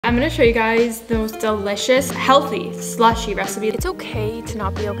I'm gonna show you guys the most delicious, healthy slushy recipe. It's okay to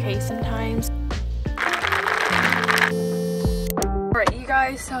not be okay sometimes. Alright, you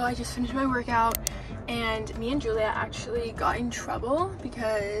guys, so I just finished my workout and me and Julia actually got in trouble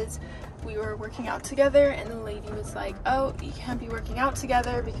because we were working out together and the lady was like, oh, you can't be working out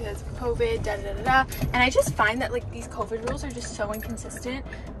together because of COVID, da da da da. And I just find that like these COVID rules are just so inconsistent.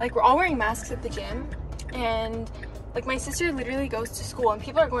 Like we're all wearing masks at the gym, and like my sister literally goes to school and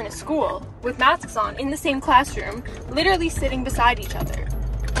people are going to school with masks on in the same classroom, literally sitting beside each other.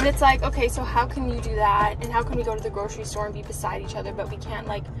 And it's like, okay, so how can you do that? And how can we go to the grocery store and be beside each other, but we can't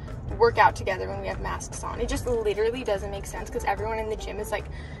like work out together when we have masks on? It just literally doesn't make sense because everyone in the gym is like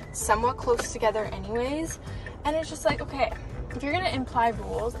somewhat close together anyways. And it's just like, okay, if you're gonna imply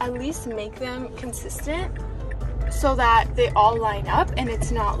rules, at least make them consistent so that they all line up and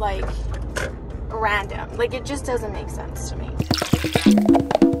it's not like random. Like it just doesn't make sense to me.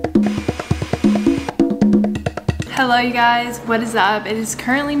 Hello you guys, what is up? It is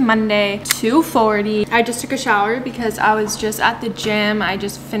currently Monday, 2:40. I just took a shower because I was just at the gym. I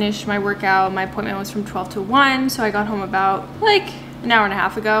just finished my workout. My appointment was from 12 to 1, so I got home about like an hour and a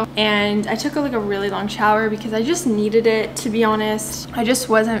half ago, and I took a really long shower because I just needed it, to be honest. I just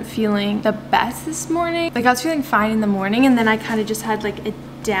wasn't feeling the best this morning. Like I was feeling fine in the morning, and then I kind of just had like a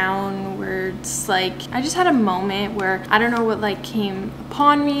downwards, like I just had a moment where I don't know what like came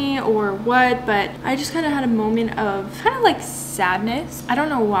upon me or what, but I just kind of had a moment of kind of like sadness. I don't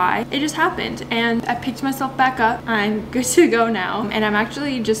know why, it just happened, and I picked myself back up. I'm good to go now, and I'm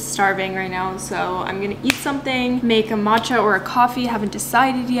actually just starving right now, so I'm gonna eat something, make a matcha or a coffee, haven't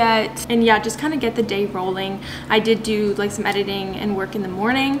decided yet, and yeah, just kind of get the day rolling. I did do like some editing and work in the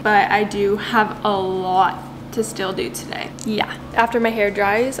morning, but I do have a lot to still do today. Yeah, after my hair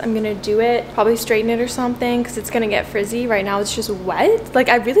dries, I'm gonna do it, probably straighten it or something, because it's gonna get frizzy. Right now it's just wet. Like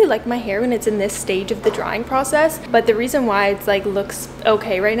I really like my hair when it's in this stage of the drying process, but the reason why it's like looks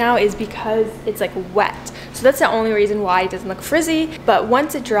okay right now is because it's like wet. So that's the only reason why it doesn't look frizzy. But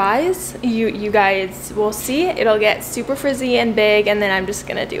once it dries, you guys will see it'll get super frizzy and big, and then I'm just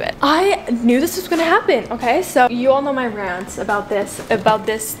gonna do it. I knew this was gonna happen. Okay, so you all know my rants about this,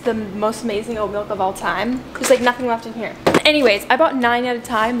 the most amazing oat milk of all time. There's like nothing left in here. Anyways, I bought 9 at a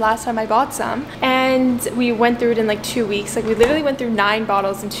time last time I bought some, and we went through it in like 2 weeks. Like we literally went through 9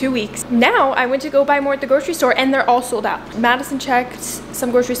 bottles in 2 weeks. Now I went to go buy more at the grocery store and they're all sold out. Madison checked, some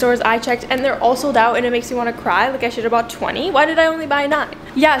grocery stores I checked, and they're all sold out, and it makes me want to cry. Like I should have bought 20. Why did I only buy 9?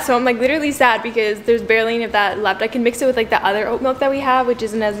 Yeah, so I'm like literally sad because there's barely any of that left. I can mix it with like the other oat milk that we have, which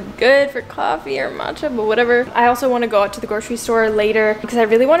isn't as good for coffee or matcha, but whatever. I also want to go out to the grocery store later because I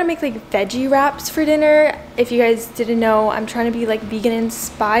really want to make like veggie wraps for dinner. If you guys didn't know, I'm trying to be like vegan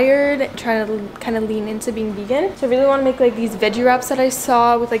inspired, trying to kind of lean into being vegan. So I really want to make like these veggie wraps that I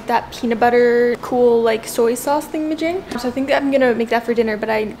saw with like that peanut butter cool like soy sauce thingamajig. So I think I'm gonna make that for dinner, but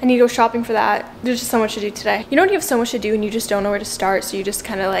I need to go shopping for that. There's just so much to do today. You know when you have so much to do and you just don't know where to start, so you just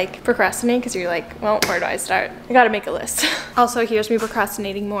kind of like procrastinate because you're like, well, where do I start? I gotta make a list. Also, here's me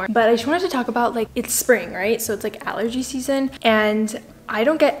procrastinating more. But I just wanted to talk about like, it's spring, right? So it's like allergy season, and I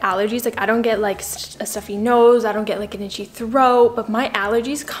don't get allergies. Like I don't get like a stuffy nose, I don't get like an itchy throat, but my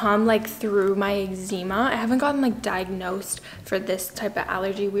allergies come like through my eczema. I haven't gotten like diagnosed for this type of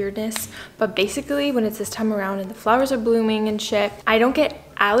allergy weirdness, but basically when it's this time around and the flowers are blooming and shit, I don't get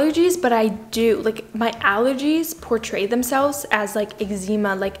allergies, but I do. Like my allergies portray themselves as like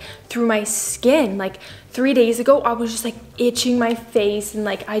eczema, like through my skin. Like 3 days ago, I was just like itching my face, and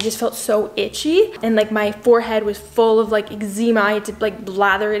like I just felt so itchy, and like my forehead was full of like eczema. I had to like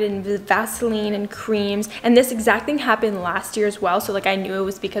blather it in Vaseline and creams, and this exact thing happened last year as well. So like I knew it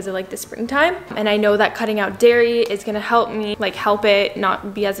was because of like the springtime, and I know that cutting out dairy is gonna help me like help it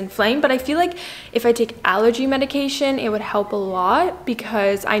not be as inflamed. But I feel like if I take allergy medication, it would help a lot,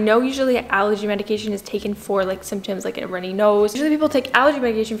 because I know usually allergy medication is taken for like symptoms like a runny nose. Usually people take allergy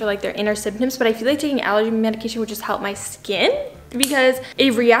medication for like their inner symptoms, but I feel like taking allergy medication would just help my skin because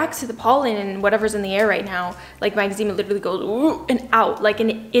it reacts to the pollen and whatever's in the air right now. Like my eczema literally goes ooh and out, like, and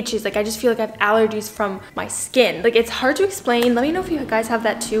it itches. Like I just feel like I have allergies from my skin. Like it's hard to explain. Let me know if you guys have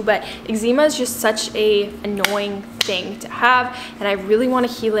that too, but eczema is just such a annoying thing to have, and I really want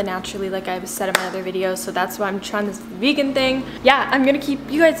to heal it naturally, like I've said in my other videos. So that's why I'm trying this vegan thing. Yeah, I'm gonna keep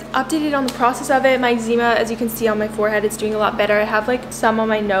you guys updated on the process of it. My eczema, as you can see on my forehead, it's doing a lot better. I have like some on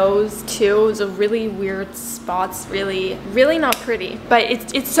my nose too. It's a really weird spots, really not pretty, but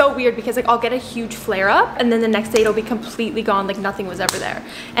it's so weird because like I'll get a huge flare up and then the next day it'll be completely gone, like nothing was ever there.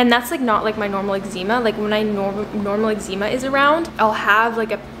 And that's like not like my normal eczema. Like when my normal eczema is around, I'll have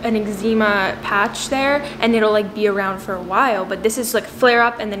like an eczema patch there and it'll like be around for a while, but this is like flare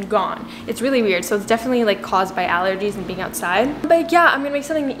up and then gone. It's really weird. So it's definitely like caused by allergies and being outside. But yeah, I'm gonna make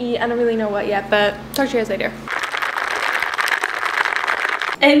something to eat. I don't really know what yet, but talk to you guys later.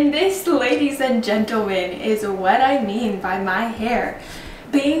 And this, ladies and gentlemen, is what I mean by my hair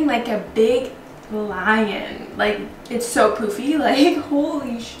being like a big lion. Like, it's so poofy, like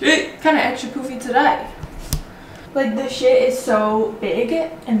holy shit, kind of extra poofy today. Like, the shit is so big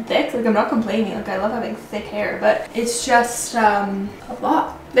and thick. Like, I'm not complaining, like I love having thick hair, but it's just a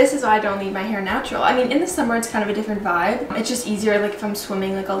lot. This is why I don't leave my hair natural. I mean, in the summer it's kind of a different vibe. It's just easier, like if I'm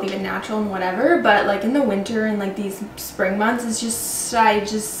swimming, like I'll leave it natural and whatever, but like in the winter and like these spring months, it's just, I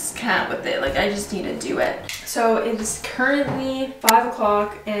just can't with it. Like, I just need to do it. So it is currently 5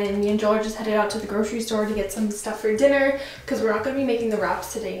 o'clock and me and Joel are just headed out to the grocery store to get some stuff for dinner, because we're not going to be making the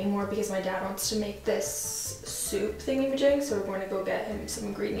wraps today anymore because my dad wants to make this soup thingy-majig, so we're going to go get him some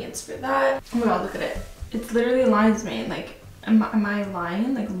ingredients for that. Oh my god, look at it. It's literally lion's mane. Like, am I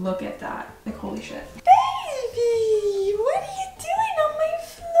lying? Like, look at that. Like, holy shit. Baby, what are you doing on my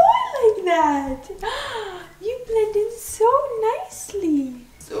floor like that? You blended so nicely.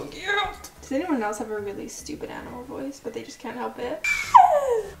 So cute. Does anyone else have a really stupid animal voice, but they just can't help it?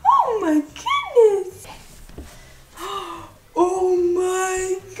 Oh my goodness. Oh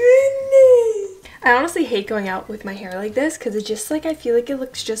my goodness. I honestly hate going out with my hair like this because it just like, I feel like it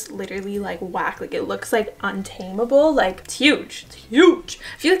looks just literally like whack. Like, it looks like untamable. Like, it's huge. It's huge.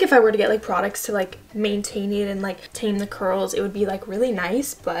 I feel like if I were to get like products to like maintain it and like tame the curls, it would be like really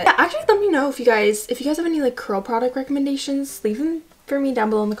nice. But yeah, actually let me know if you guys have any like curl product recommendations. Leave them for me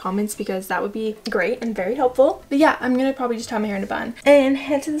down below in the comments because that would be great and very helpful. But yeah, I'm gonna probably just tie my hair in a bun and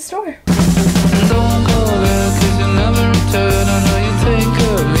head to the store.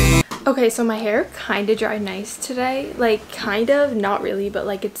 Okay, so my hair kind of dried nice today. Like, kind of, not really, but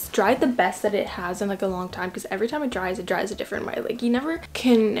like it's dried the best that it has in like a long time, because every time it dries a different way. Like, you never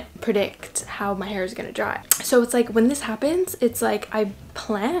can predict how my hair is gonna dry. So it's like when this happens, it's like I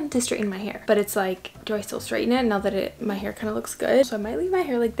plan to straighten my hair, but it's like, do I still straighten it now that my hair kind of looks good? So I might leave my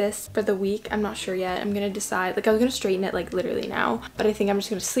hair like this for the week. I'm not sure yet. I'm gonna decide. Like, I was gonna straighten it like literally now, but I think I'm just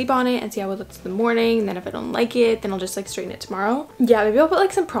gonna sleep on it and see how it looks in the morning, and then if I don't like it, then I'll just like straighten it tomorrow. Yeah, maybe I'll put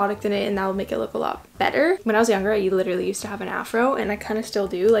like some product in it and that will make it look a lot better. When I was younger, I literally used to have an afro, and I kind of still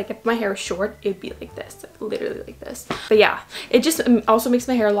do. Like, if my hair was short, it'd be like this, like, literally like this. But yeah, it just also makes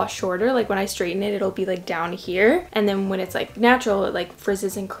my hair a lot shorter. Like, when I straighten it, it'll be like down here, and then when it's like natural, it like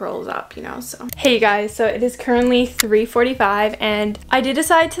frizzes and curls up, you know. So hey guys, so it is currently 3:45 and I did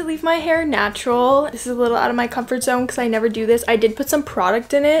decide to leave my hair natural. This is a little out of my comfort zone because I never do this. I did put some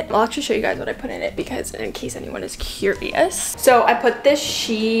product in it. I'll actually show you guys what I put in it, because in case anyone is curious. So I put this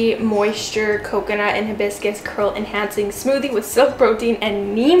She Moisture Coconut and Hibiscus Curl Enhancing Smoothie with silk protein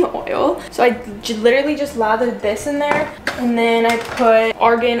and neem oil. So I literally just lathered this in there, and then I put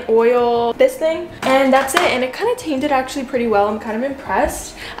argan oil, this thing, and that's it. And it kind of tamed it actually pretty well. I'm kind of impressed.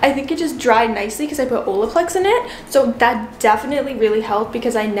 I think it just dried nicely because I put Olaplex in it, so that definitely really helped,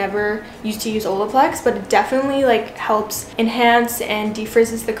 because I never used to use Olaplex, but it definitely like helps enhance and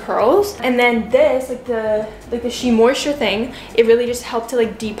defrizzes the curls. And then this, like the She Moisture thing, it really just helped to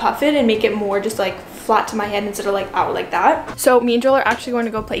like depuff it and make it more just like flat to my head instead of like out like that. So me and Joel are actually going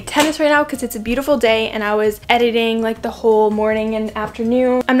to go play tennis right now because it's a beautiful day, and I was editing like the whole morning and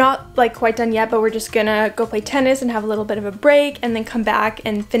afternoon. I'm not like quite done yet, but we're just gonna go play tennis and have a little bit of a break, and then come back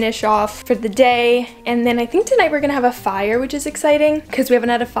and finish off for the day. And then I think tonight we're gonna have a fire, which is exciting because we haven't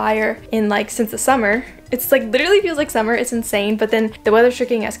had a fire in like since the summer. It's like literally feels like summer. It's insane. But then the weather's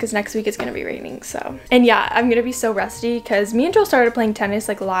tricking us because next week it's gonna be raining. So, and yeah, I'm gonna be so rusty because me and Joel started playing tennis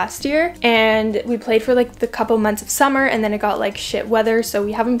like last year, and we played for like the couple months of summer, and then it got like shit weather, so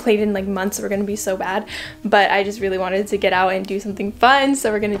we haven't played in like months. So we're gonna be so bad. But I just really wanted to get out and do something fun, so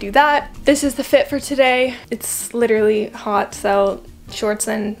we're gonna do that. This is the fit for today. It's literally hot, so shorts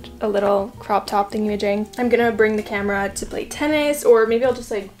and a little crop top thingy-majig. I'm gonna bring the camera to play tennis, or maybe I'll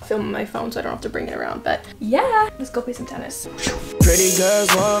just like film on my phone so I don't have to bring it around. But yeah, let's go play some tennis. Pretty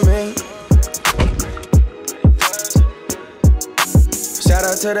girls want me. Shout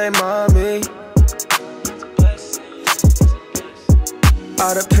out to their mommy.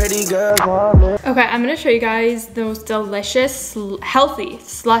 All the pretty girls want me. Okay, I'm gonna show you guys the most delicious, healthy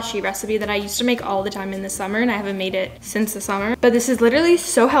slushy recipe that I used to make all the time in the summer, and I haven't made it since the summer. But this is literally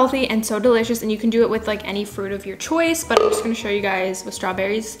so healthy and so delicious, and you can do it with like any fruit of your choice, but I'm just gonna show you guys with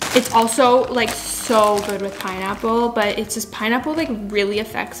strawberries. It's also like so good with pineapple, but it's just pineapple like really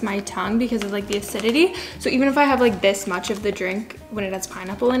affects my tongue because of like the acidity. So even if I have like this much of the drink, when it has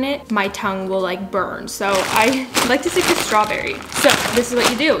pineapple in it, my tongue will like burn. So I like to stick to strawberry. So this is what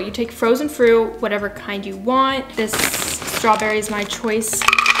you do. You take frozen fruit, whatever kind you want. This strawberry is my choice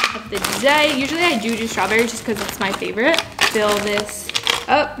of the day. Usually I do strawberry just because it's my favorite. Fill this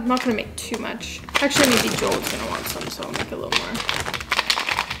up. I'm not gonna make too much. Actually, maybe Joel's gonna want some, so I'll make a little more.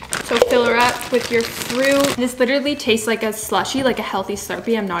 So fill her up with your fruit. This literally tastes like a slushie, like a healthy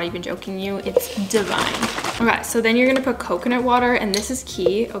Slurpee. I'm not even joking you. It's divine. Okay, so then you're gonna put coconut water, and this is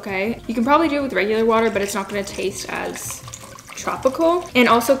key, okay? You can probably do it with regular water, but it's not gonna taste as tropical. And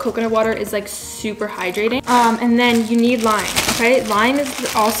also coconut water is like super hydrating. And then you need lime, okay? Lime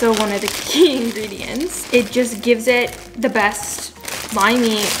is also one of the key ingredients. It just gives it the best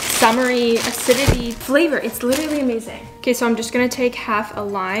limey, summery, acidity flavor. It's literally amazing. Okay, so I'm just gonna take half a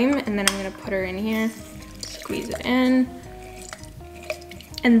lime and then I'm gonna put her in here, squeeze it in.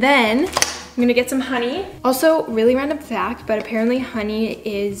 And then I'm gonna get some honey. Also, really random fact, but apparently honey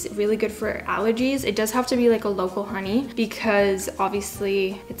is really good for allergies. It does have to be like a local honey because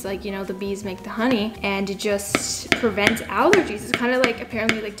obviously it's like, you know, the bees make the honey and it just prevents allergies. It's kind of like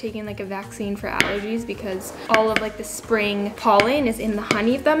apparently like taking like a vaccine for allergies because all of like the spring pollen is in the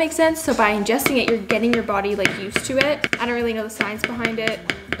honey, if that makes sense. So by ingesting it, you're getting your body like used to it. I don't really know the science behind it,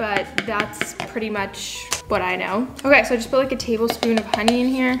 but that's pretty much what I know. Okay, so I just put like a tablespoon of honey in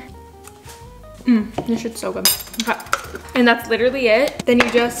here. This shit's so good. Okay. And that's literally it. Then you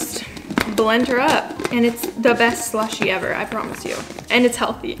just blend her up and it's the best slushie ever, I promise you. And it's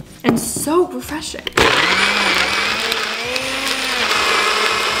healthy and so refreshing.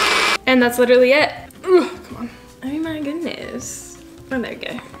 And that's literally it. Ugh, come on. I mean, my goodness. Oh, there you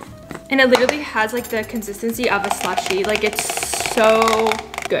go. And it literally has like the consistency of a slushie. Like it's so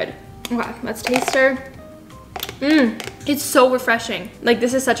good. Okay, let's taste her. It's so refreshing. Like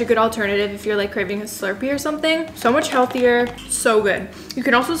this is such a good alternative if you're like craving a Slurpee or something. So much healthier, so good. You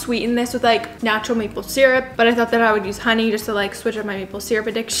can also sweeten this with like natural maple syrup, but I thought that I would use honey just to like switch up my maple syrup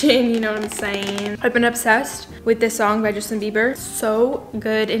addiction, you know what I'm saying? I've been obsessed with this song by Justin Bieber. So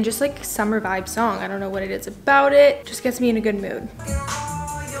good and just like summer vibe song. I don't know what it is about it. Just gets me in a good mood.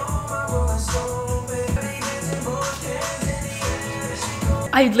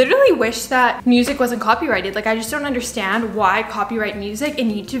 I literally wish that music wasn't copyrighted. Like I just don't understand why copyright music in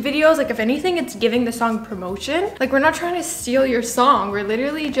YouTube videos. Like if anything, it's giving the song promotion. Like we're not trying to steal your song. We're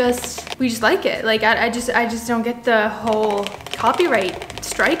literally we just like it. Like I just don't get the whole copyright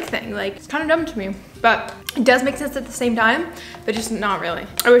strike thing. Like it's kind of dumb to me, but it does make sense at the same time, but just not really.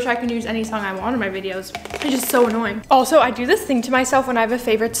 I wish I could use any song I want in my videos. It's just so annoying. Also, I do this thing to myself when I have a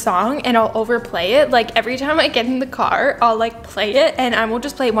favorite song and I'll overplay it. Like every time I get in the car, I'll like play it and I won't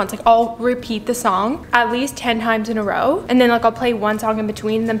just play it once. Like I'll repeat the song at least 10 times in a row. And then like I'll play one song in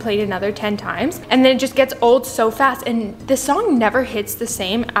between and then play it another 10 times. And then it just gets old so fast. And the song never hits the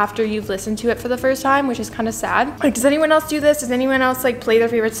same after you've listened to it for the first time, which is kind of sad. Like, does anyone else do this? Does anyone else like play their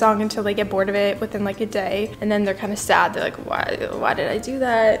favorite song until they get bored of it within like a day? And then they're kind of sad. They're like, why did I do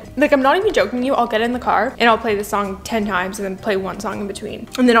that? Like, I'm not even joking you. I'll get in the car and I'll play the song 10 times and then play one song in between.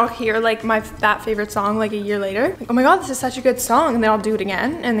 And then I'll hear like that favorite song like a year later. Like, oh my God, this is such a good song. And then I'll do it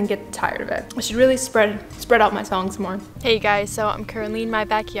again and then get tired of it. I should really spread out my songs more. Hey guys, so I'm currently in my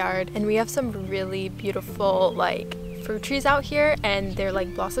backyard and we have some really beautiful like fruit trees out here and they're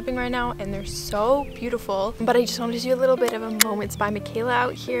like blossoming right now and they're so beautiful. But I just wanted to do a little bit of a Moments by Michaela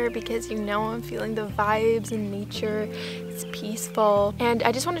out here because you know I'm feeling the vibes in nature. It's peaceful and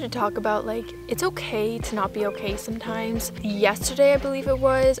I just wanted to talk about like it's okay to not be okay sometimes. Yesterday I believe it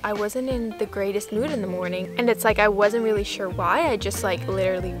was, I wasn't in the greatest mood in the morning and it's like I wasn't really sure why. I just like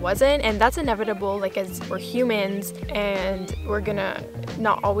literally wasn't, and that's inevitable. Like as we're humans and we're gonna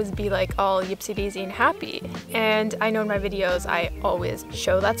not always be like all yipsy daisy and happy. And I know in my videos I always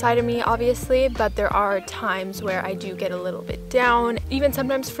show that side of me obviously, but there are times where I do get a little bit down, even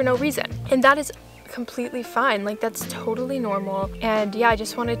sometimes for no reason, and that is completely fine. Like that's totally normal. And yeah, I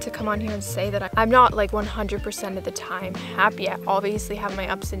just wanted to come on here and say that I'm not like 100% of the time happy. I obviously have my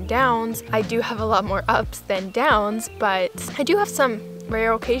ups and downs. I do have a lot more ups than downs, but I do have some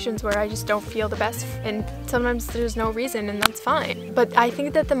rare occasions where I just don't feel the best, and sometimes there's no reason, and that's fine. But I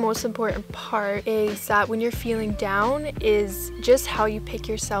think that the most important part is that when you're feeling down is just how you pick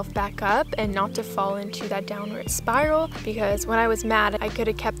yourself back up and not to fall into that downward spiral. Because when I was mad, I could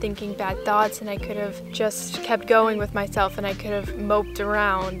have kept thinking bad thoughts and I could have just kept going with myself and I could have moped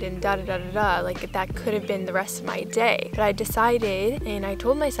around and da-da-da-da-da. Like that could have been the rest of my day. But I decided and I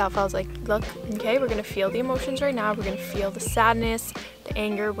told myself, I was like, look, okay, we're gonna feel the emotions right now. We're gonna feel the sadness, the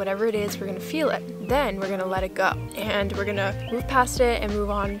anger, whatever it is, we're gonna feel it. Then we're gonna let it go. And we're gonna move past it and move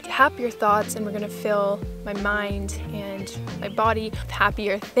on to happier thoughts, and we're gonna fill my mind and my body with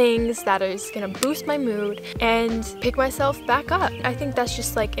happier things that is gonna boost my mood and pick myself back up. I think that's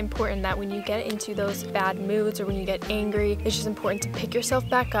just like important, that when you get into those bad moods or when you get angry, it's just important to pick yourself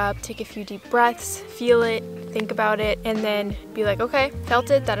back up, take a few deep breaths, feel it, think about it, and then be like, okay, felt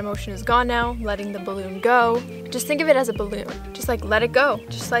it, that emotion is gone now, letting the balloon go. Just think of it as a balloon. Just like let it go.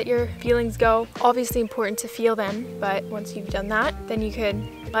 Just let your feelings go. Obviously important to feel them, but once you've done that, then you could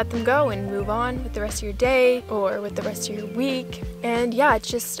let them go and move on with the rest of your day or with the rest of your week. And yeah, it's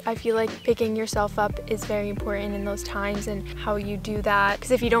just, I feel like picking yourself up is very important in those times and how you do that.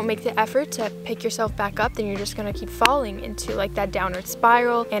 Because if you don't make the effort to pick yourself back up, then you're just gonna keep falling into like that downward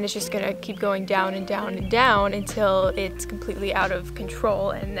spiral, and it's just gonna keep going down and down and down until it's completely out of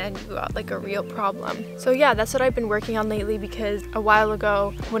control, and then you got like a real problem. So yeah, that's what I've been working on lately, because a while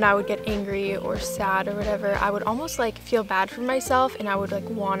ago when I would get angry or sad or whatever, I would almost like feel bad for myself, and I would like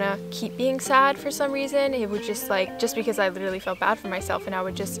wanna keep being sad for some reason. It would just like, just because I literally felt bad for myself, and I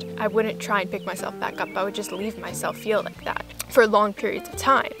wouldn't try and pick myself back up. I would just leave myself feel like that for long periods of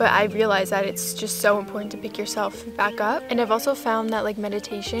time. But I realized that it's just so important to pick yourself back up. And I've also found that like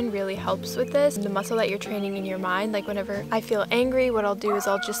meditation really helps with this. The muscle that you're training in your mind, like whenever I feel angry, what I'll do is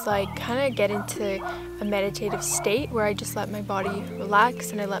I'll just like kind of get into a meditative state where I just let my body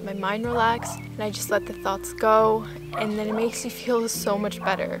relax and I let my mind relax and I just let the thoughts go, and then it makes you feel so much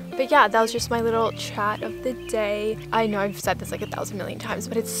better. But yeah, that was just my little chat of the day. I know I've said this like 1,000 million times,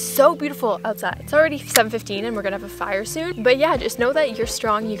 but it's so beautiful outside. It's already 7:15 and we're gonna have a fire soon. But yeah, just know that you're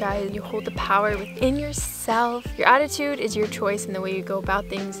strong, you guys. You hold the power within yourself. Your attitude is your choice, and the way you go about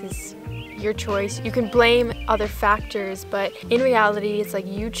things is your choice. You can blame other factors, but in reality, it's like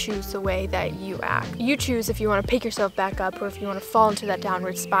you choose the way that you act. You choose if you want to pick yourself back up or if you want to fall into that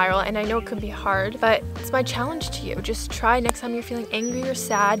downward spiral. And I know it can be hard, but it's my challenge to you. Just try next time you're feeling angry or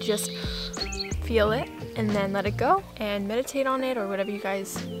sad, just feel it and then let it go and meditate on it or whatever you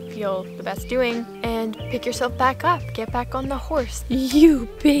guys feel the best doing, and pick yourself back up. Get back on the horse, you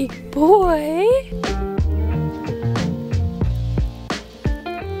big boy.